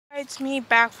it's me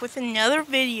back with another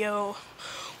video.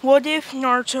 What if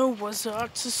Naruto was a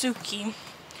otsutsuki?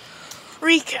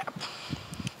 Recap.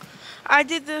 I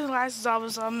did the last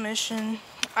Zabuza mission.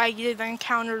 I did the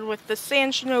encounter with the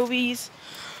Sand Shinobis,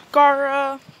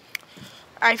 Gaara,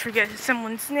 I forget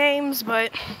someone's names,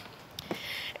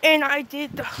 and I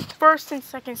did the first and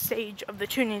second stage of the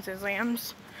Tuning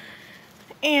exams.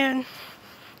 And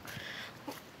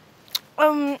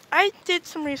I did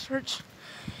some research.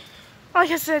 Like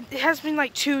I said, it has been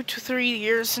like 2 to 3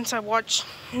 years since I watched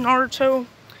Naruto.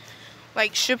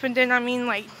 Like Shippuden, I mean,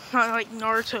 like, not like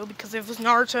Naruto, because if it was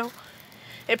Naruto,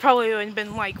 it probably would have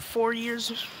been like 4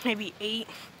 years, maybe 8.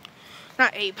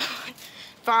 Not 8, but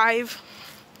 5.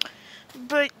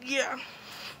 But yeah.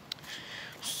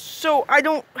 So I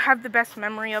don't have the best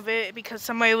memory of it, because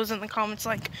somebody was in the comments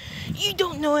like, you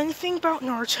don't know anything about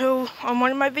Naruto on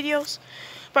one of my videos.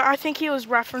 But I think he was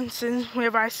referencing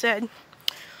whenever I said,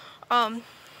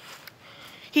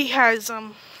 he has,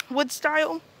 wood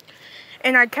style,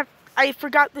 and I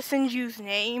forgot the Senju's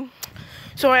name,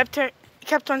 so I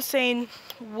kept on saying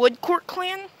Wood Court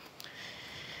Clan,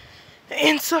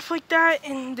 and stuff like that,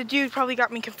 and the dude probably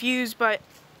got me confused, but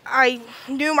I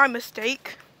knew my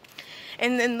mistake,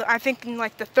 and then I think in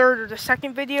like the third or the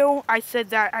second video, I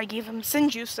said that I gave him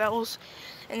Senju cells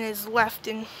in his left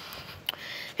and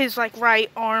his like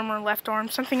right arm or left arm,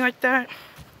 something like that.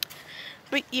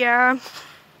 But yeah,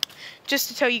 just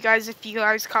to tell you guys if you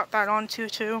guys caught that on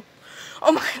too.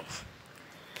 Oh my.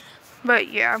 But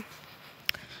yeah,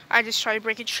 I just tried to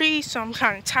break a tree, so I'm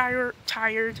kind of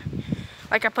tired.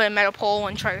 Like I put a metal pole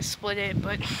and tried to split it,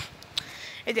 but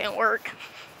it didn't work.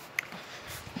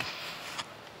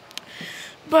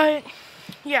 But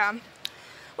yeah,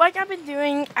 like I've been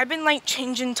doing, I've been like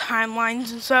changing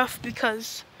timelines and stuff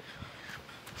because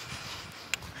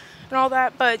and all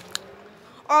that, but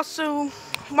also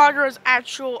Madara's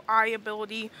actual eye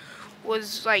ability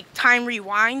was like time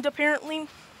rewind apparently,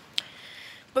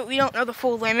 but we don't know the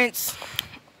full limits.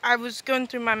 I was going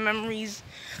through my memories,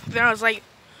 then I was like,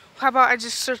 how about I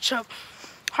just search up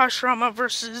Hashirama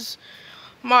versus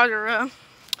Madara,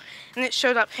 and it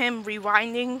showed up him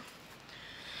rewinding.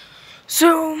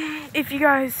 So if you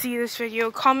guys see this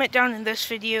video, comment down in this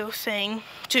video saying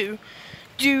to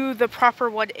do the proper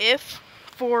what if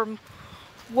for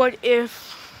what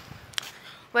if,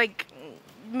 like,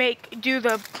 do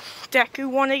the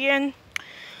Deku one again,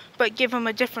 but give him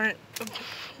a different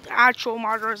actual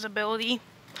Madara's ability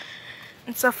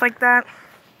and stuff like that.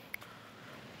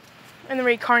 And the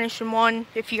reincarnation one,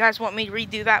 if you guys want me to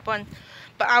redo that one,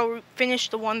 but I'll finish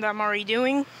the one that I'm already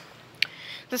doing.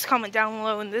 Just comment down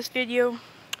below in this video.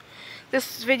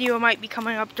 This video might be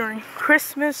coming up during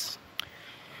Christmas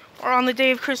or on the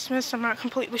day of Christmas, I'm not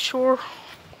completely sure.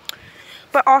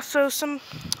 But also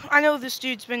I know this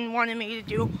dude's been wanting me to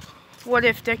do what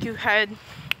if Deku had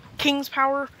King's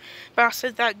power, but I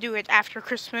said that do it after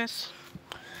Christmas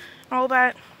and all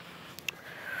that.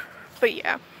 But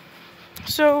yeah,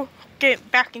 so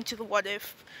get back into the what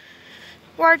if.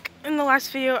 Like in the last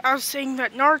video, I was saying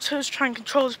that Naruto's trying to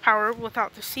control his power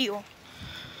without the seal.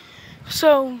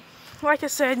 So, like I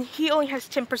said, he only has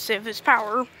 10% of his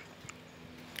power,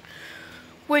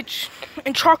 which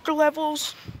in chakra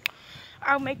levels,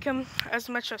 I'll make him as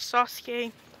much as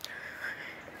Sasuke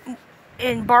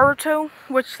in Boruto,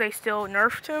 which they still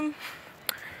nerfed him.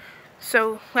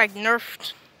 So, like,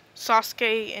 nerfed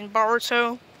Sasuke in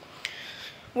Boruto,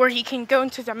 where he can go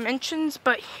into dimensions,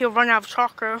 but he'll run out of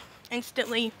chakra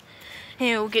instantly, and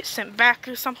he'll get sent back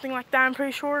or something like that, I'm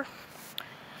pretty sure.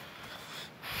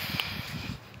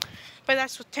 But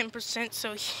that's with 10%,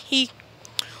 so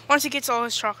once he gets all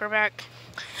his chakra back,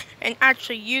 and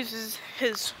actually uses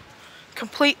his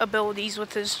complete abilities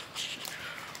with his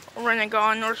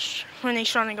Rinnegan or Rinne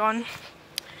Sharingan,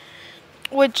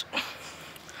 which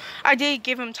I did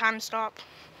give him time stop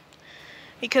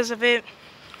because of it.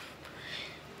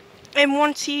 And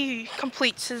once he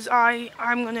completes his eye,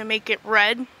 I'm gonna make it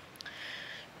red,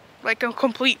 like a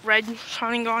complete red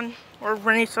Sharingan or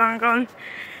Rinne Sharingan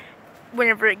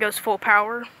whenever it goes full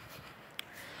power.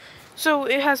 So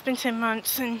it has been 10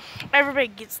 months and everybody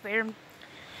gets there.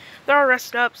 They're all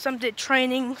rested up. Some did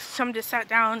training, some just sat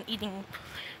down eating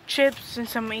chips, and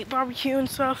some ate barbecue and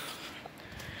stuff.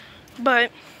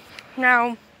 But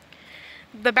now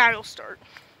the battles start.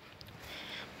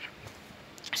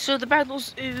 So the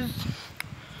battles is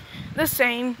the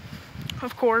same,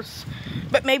 of course,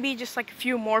 but maybe just like a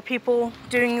few more people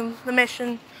doing the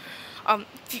mission.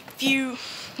 Few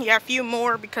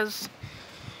more, because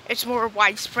it's more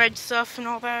widespread stuff and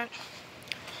all that.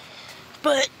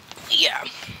 But yeah,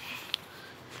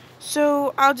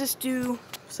 so I'll just do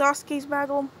Sasuke's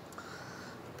battle.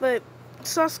 But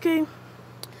Sasuke,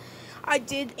 I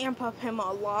did amp up him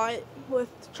a lot with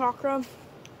chakra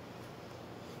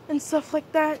and stuff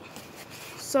like that.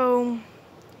 So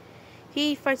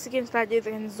he fights against that dude that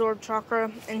can absorb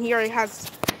chakra, and he already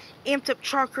has amped up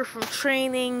chakra from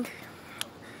training.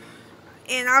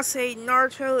 And I'll say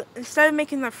Naruto, instead of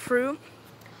making the fruit,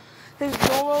 his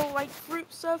normal like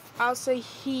fruit stuff, I'll say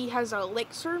he has an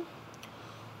elixir,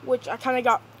 which I kind of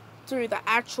got through the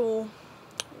actual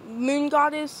moon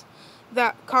goddess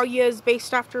that Kaguya is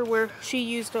based after, where she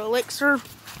used the elixir.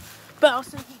 But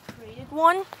also he created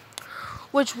one,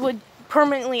 which would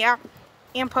permanently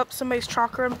amp up somebody's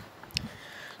chakra.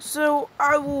 So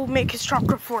I will make his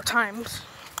chakra 4 times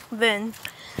than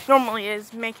normally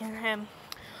is, making him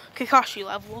Kakashi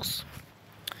levels.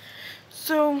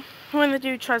 So when the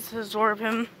dude tries to absorb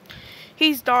him,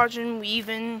 he's dodging,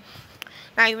 weaving,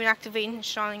 not even activating his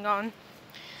Sharingan,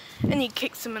 and he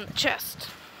kicks him in the chest.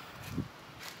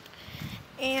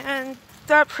 And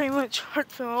that pretty much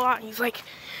hurts him a lot. He's like,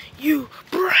 "You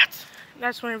brat!"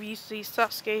 That's whenever you see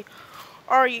Sasuke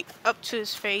already up to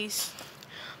his face,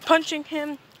 punching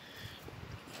him,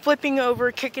 flipping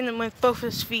over, kicking him with both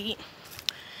his feet,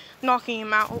 knocking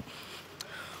him out.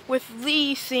 With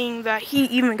Lee seeing that he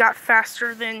even got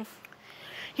faster than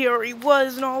he already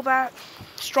was and all that,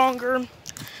 stronger and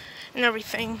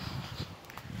everything.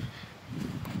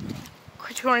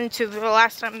 According to the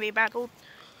last time they battled.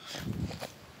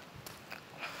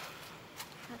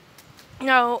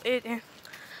 No,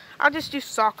 I'll just do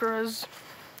Sakura's.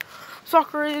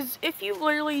 Sakura is, if you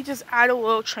literally just add a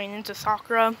little training to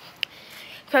Sakura,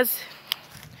 because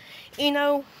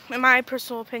Ino, in my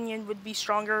personal opinion, would be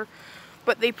stronger,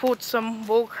 but they pulled some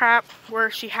bull crap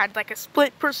where she had like a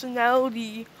split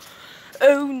personality.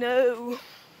 Oh no,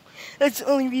 that's the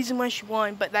only reason why she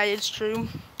won, but that is true,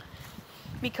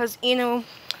 because Ino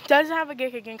does have a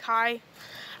Gekigenkai,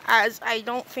 as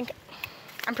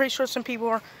I'm pretty sure some people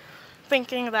are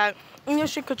thinking that Ino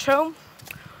should control,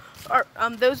 or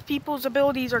those people's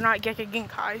abilities are not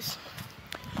Gekigenkais.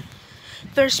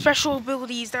 They're special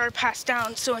abilities that are passed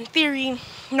down, so in theory,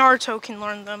 Naruto can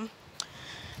learn them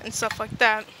and stuff like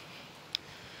that.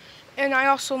 And I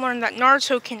also learned that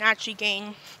Naruto can actually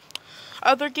gain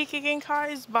other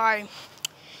Gekigenkais by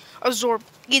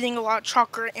getting a lot of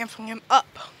chakra and amping him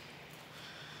up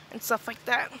and stuff like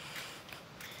that.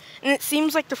 And it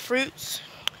seems like the fruits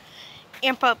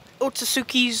amp up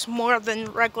otsutsukis more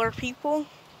than regular people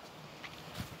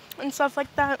and stuff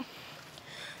like that.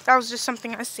 That was just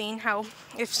something I seen, how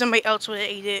if somebody else would have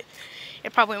ate it,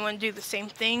 it probably wouldn't do the same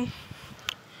thing.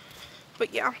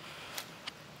 But yeah.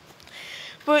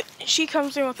 But she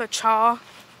comes in with a cha,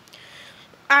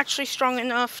 actually strong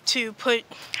enough to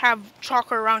have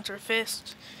chakra around her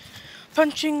fist,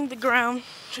 punching the ground,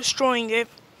 destroying it,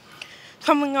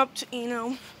 coming up to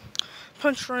Ino,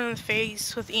 punch her in the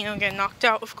face, with Ino getting knocked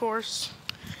out, of course.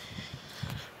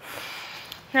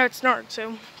 Now it's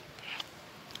Naruto.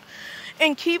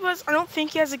 And Kiba's, I don't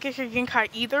think he has a Gekigenkai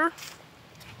either,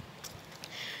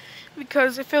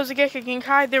 because if it was a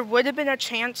Gekigenkai, there would have been a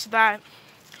chance that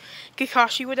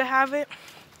Kakashi would have it,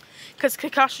 because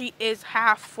Kakashi is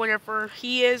half whatever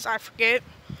he is. I forget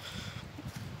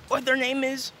what their name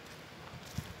is.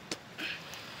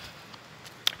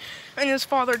 And his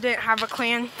father didn't have a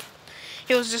clan.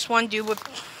 He was just one dude with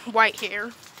white hair,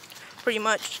 pretty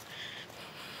much,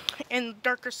 and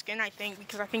darker skin, I think,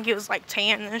 because I think he was like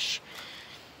tannish.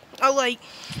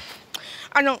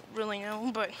 I don't really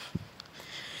know, but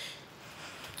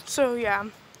so yeah.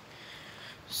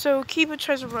 So Kiba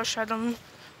tries to rush at him,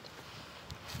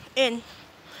 and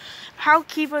how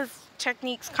Kiba's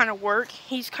techniques kind of work,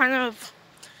 he's kind of,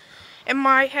 in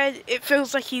my head, it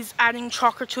feels like he's adding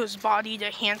chakra to his body to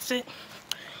enhance it,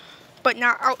 but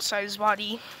not outside his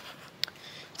body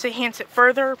to enhance it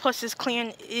further. Plus his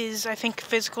clan is, I think,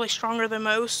 physically stronger than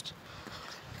most.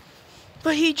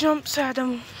 But he jumps at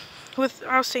him with,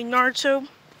 I'll say, Naruto.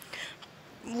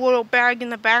 Little bag in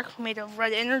the back made of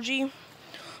red energy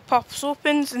pops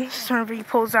opens, and this is whenever he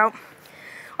pulls out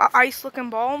an ice looking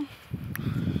ball,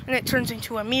 and it turns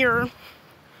into a mirror.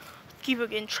 Kiba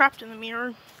getting trapped in the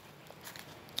mirror.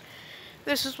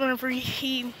 This is whenever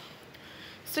he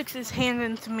sticks his hand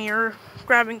into the mirror,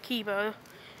 grabbing Kiba,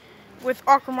 with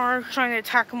Akamar trying to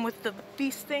attack him with the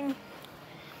beast thing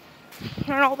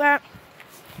and all that.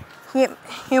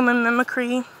 Human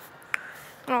mimicry and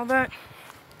all that.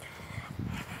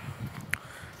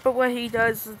 But what he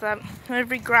does is that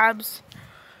whenever he grabs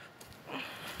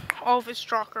all of his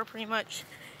chakra, pretty much,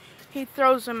 he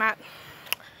throws the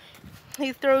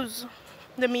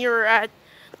mirror at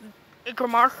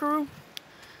Gamaru.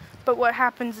 But what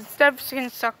happens, instead of getting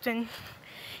sucked in,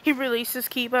 he releases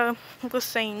Kiba with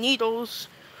saying needles,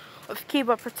 with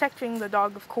Kiba protecting the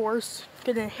dog, of course,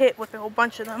 getting hit with a whole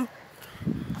bunch of them.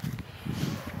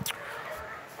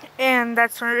 And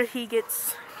that's where he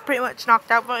gets pretty much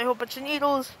knocked out by a whole bunch of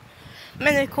needles.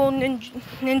 Medical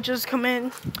ninjas come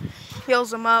in,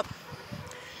 heals him up.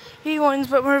 He wins,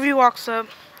 but whenever he walks up,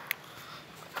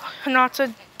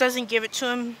 Hinata doesn't give it to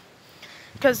him,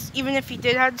 because even if he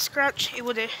did have the scratch, it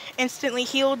would have instantly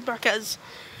healed because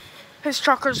his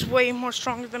chakra's way more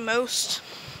stronger than most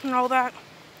and all that.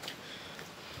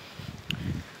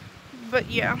 But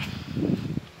yeah.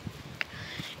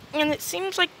 And it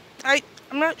seems like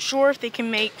I'm not sure if they can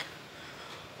make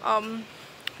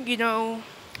you know,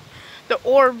 the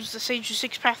orbs, the Sage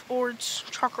 6 Path orbs,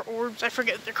 chakra orbs, I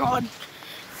forget what they're called.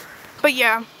 But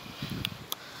yeah.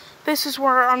 This is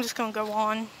where I'm just gonna go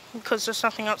on because there's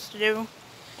nothing else to do.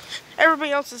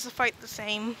 Everybody else is to fight the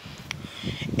same.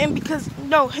 And because,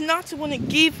 no, Hinata wouldn't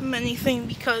give him anything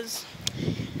because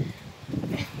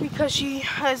she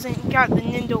hasn't got the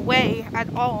ninja way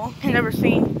at all and never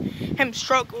seen him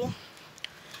struggle.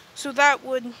 So that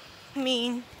would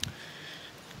mean,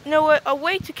 you know what, a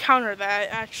way to counter that,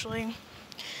 actually.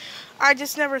 I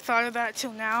just never thought of that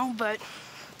till now, but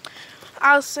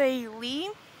I'll say Lee,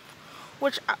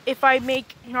 which if I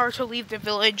make Naruto leave the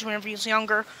village whenever he's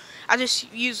younger, I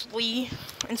just use Lee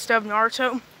instead of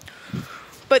Naruto.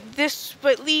 But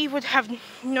Lee would have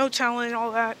no talent and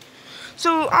all that.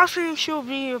 So I'll say she'll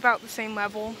be about the same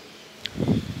level.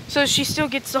 So she still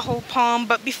gets the whole palm,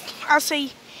 but I'll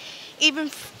say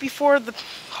even before the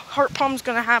heart palm's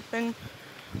gonna happen,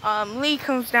 Lee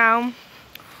comes down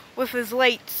with his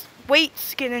weights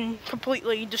getting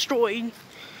completely destroyed.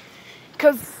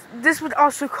 Because this would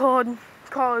also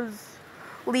cause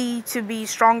Lee to be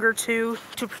stronger too,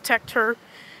 to protect her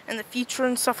in the future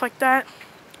and stuff like that.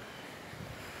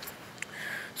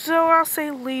 So I'll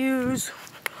say Lee lose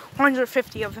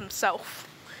 150 of himself.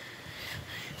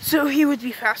 So he would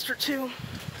be faster too.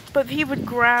 But he would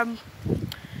grab,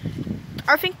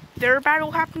 I think their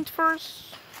battle happened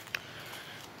first.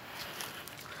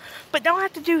 But don't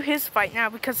have to do his fight now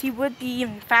because he would be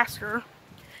even faster.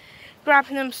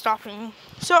 Grabbing him, stopping him.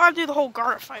 So I'll do the whole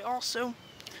Gaara fight also.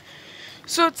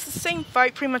 So it's the same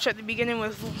fight pretty much at the beginning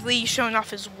with Lee showing off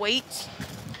his weights.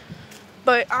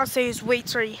 But I'll say his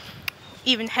weights are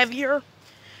even heavier.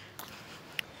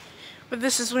 But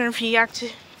this is when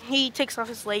he takes off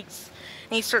his legs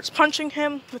and he starts punching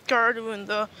him with Gaara doing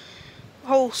the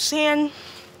whole sand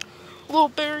little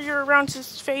barrier around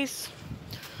his face.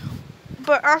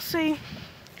 But I'll say,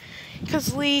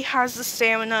 because Lee has the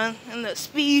stamina and the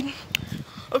speed,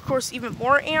 of course even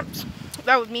more amped,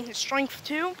 that would mean his strength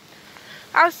too.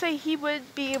 I would say he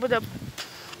would be able to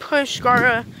push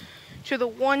Gaara to the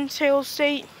one tail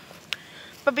state,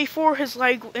 but before his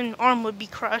leg and arm would be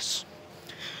crushed.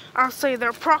 I'll say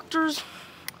they're proctors,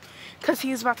 because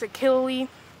he's about to kill Lee,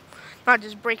 not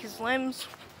just break his limbs,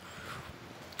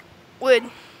 would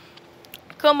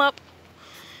come up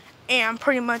and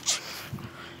pretty much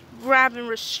grab and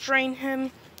restrain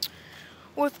him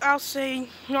with, I'll say,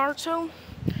 Naruto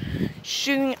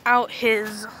shooting out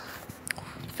his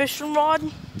fishing rod,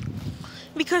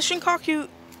 because Shinkaku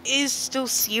is still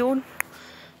sealed,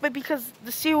 but because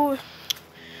the seal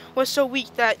was so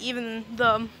weak that even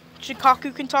the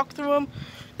Shinkaku can talk through him,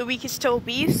 the weakest tail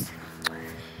beast.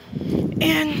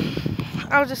 And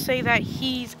I'll just say that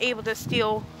he's able to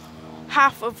steal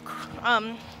half of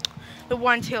the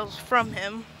one tails from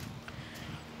him.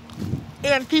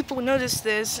 And people notice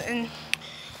this, and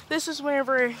this is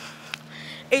whenever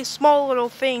a small little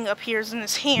thing appears in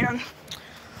his hand,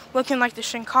 looking like the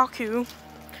Shinkaku.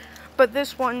 But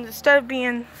this one, instead of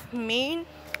being mean,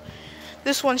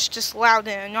 this one's just loud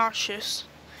and obnoxious.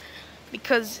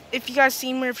 Because if you guys see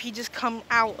him, if he just come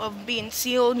out of being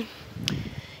sealed,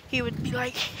 he would be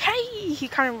like, hey! He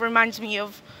kind of reminds me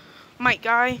of Mike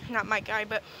Guy, not Mike Guy,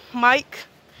 but Mike.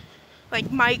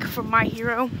 Like Mike from My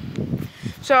Hero.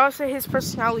 So I'll say his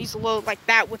personality's a little like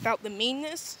that without the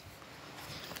meanness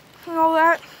and all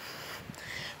that.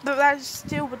 But that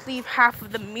still would leave half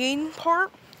of the mean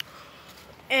part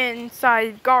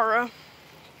inside Gaara.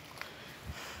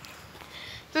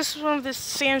 This is one of the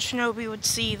Sand Shinobi would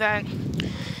see that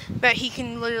he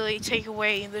can literally take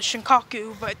away the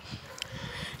Shinkaku, but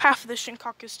half of the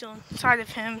Shinkaku is still inside of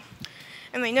him,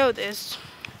 and they know this.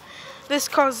 This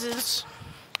causes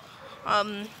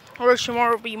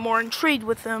Orochimaru to be more intrigued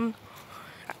with them,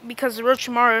 because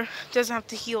Orochimaru doesn't have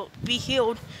to be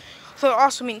healed. So it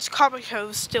also means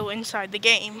Kabuto is still inside the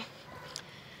game.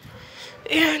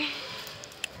 And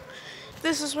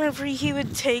this is whenever he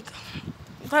would take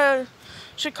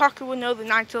Shikaku would know the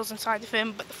Nine Tails inside of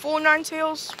him, but the full Nine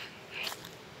Tails.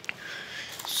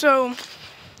 So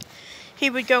he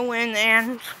would go in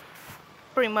and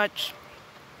pretty much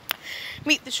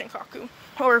meet the Shinkaku,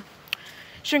 or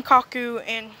Shinkaku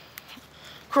and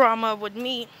Kurama would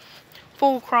meet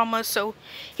full Kurama, so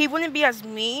he wouldn't be as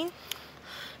mean,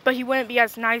 but he wouldn't be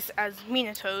as nice as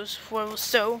Minato's, who was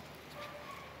so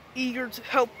eager to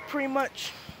help pretty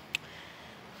much.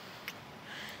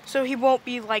 So he won't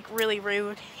be like really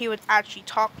rude. He would actually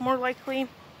talk more likely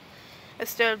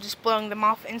instead of just blowing them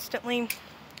off instantly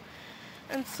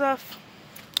and stuff.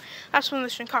 That's when the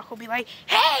Shinkaku will be like,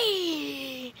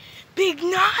 "Hey, Big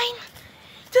Nine,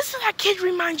 doesn't that kid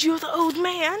remind you of the old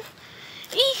man?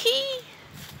 Hee hee."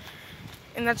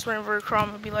 And that's whenever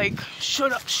Kurama would be like,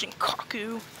 "Shut up,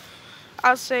 Shinkaku."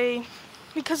 I'll say,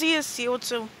 because he is sealed,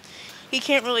 so he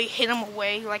can't really hit him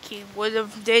away like he would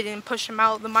have did and push him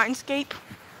out of the mindscape.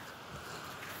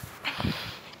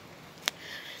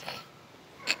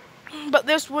 But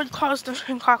this would cause the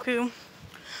Shinkaku,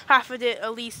 half of it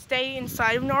at least, stay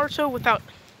inside of Naruto without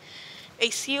a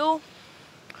seal,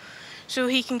 so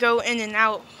he can go in and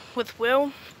out with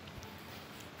will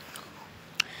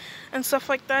and stuff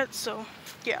like that. So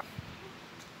yeah,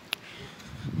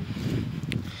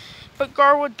 but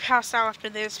Gar would pass out after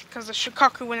this because the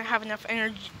Shinkaku wouldn't have enough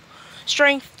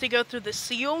strength to go through the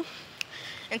seal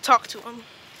and talk to him,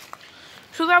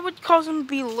 so that would cause him to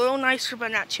be a little nicer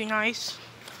but not too nice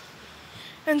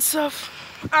and stuff.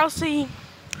 I'll see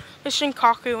the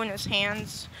Shinkaku in his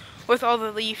hands with all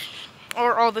the leaf,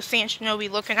 or all the sand shinobi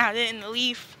looking at it in the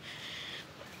leaf,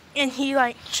 and he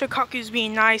like Shinkaku's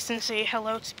being nice and say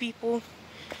hello to people.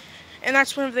 And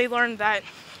that's when they learned that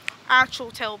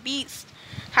actual tail beasts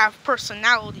have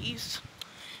personalities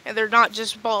and they're not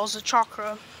just balls of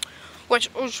chakra,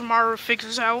 which Orochimaru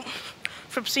figures out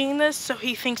from seeing this, so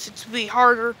he thinks it's really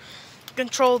harder to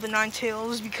control the Nine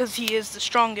Tails because he is the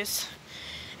strongest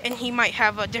and he might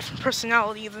have a different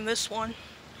personality than this one.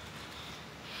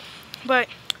 But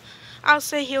I'll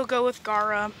say he'll go with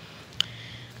Gaara,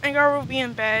 and Gaara will be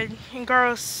in bed, and Gaara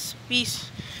will be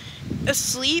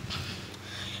asleep,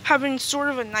 having sort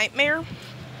of a nightmare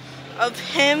of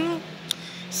him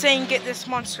saying, "Get this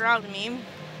monster out of me."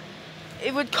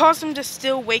 It would cause him to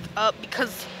still wake up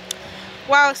because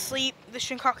while asleep, the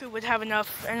Shinkaku would have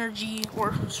enough energy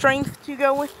or strength to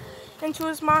go into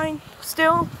his mind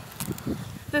still.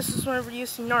 This is whenever you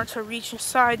see Naruto reach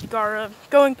inside Gaara,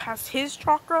 going past his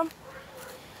chakra,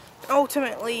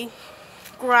 ultimately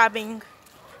grabbing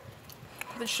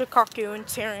the Shinkaku and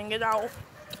tearing it out.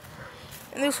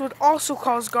 And this would also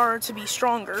cause Gaara to be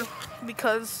stronger,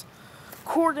 because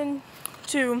according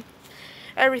to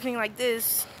everything like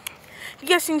this, I'm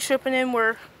guessing Shippuden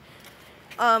where,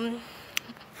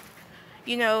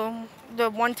 you know, the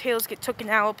one tails get taken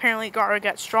out, apparently Gaara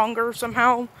got stronger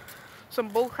somehow,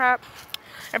 some bullcrap.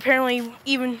 Apparently,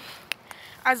 even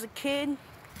as a kid,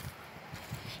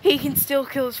 he can still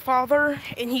kill his father,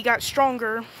 and he got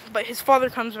stronger, but his father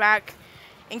comes back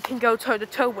and can go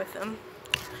toe-to-toe with him.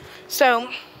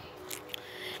 So,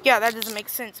 yeah, that doesn't make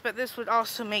sense, but this would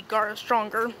also make Gaara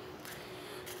stronger.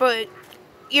 But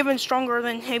even stronger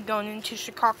than him going into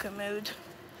Shinkaku mode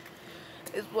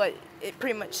is what it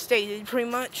pretty much stated, pretty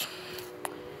much.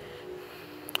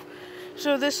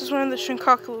 So this is when the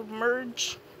Shinkaku will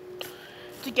merge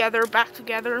together, back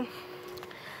together.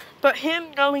 But him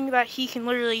knowing that he can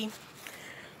literally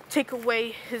take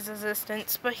away his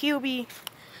existence, but he'll be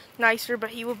nicer, but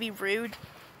he will be rude.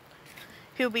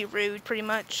 He'll be rude pretty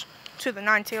much to the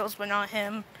Nine Tails, but not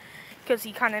him, because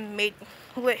he kind of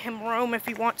let him roam if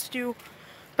he wants to,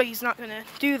 but he's not gonna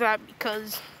do that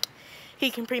because he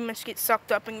can pretty much get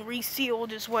sucked up and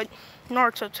resealed, is what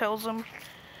Naruto tells him.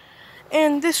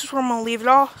 And this is where I'm gonna leave it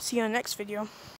off. See you in the next video.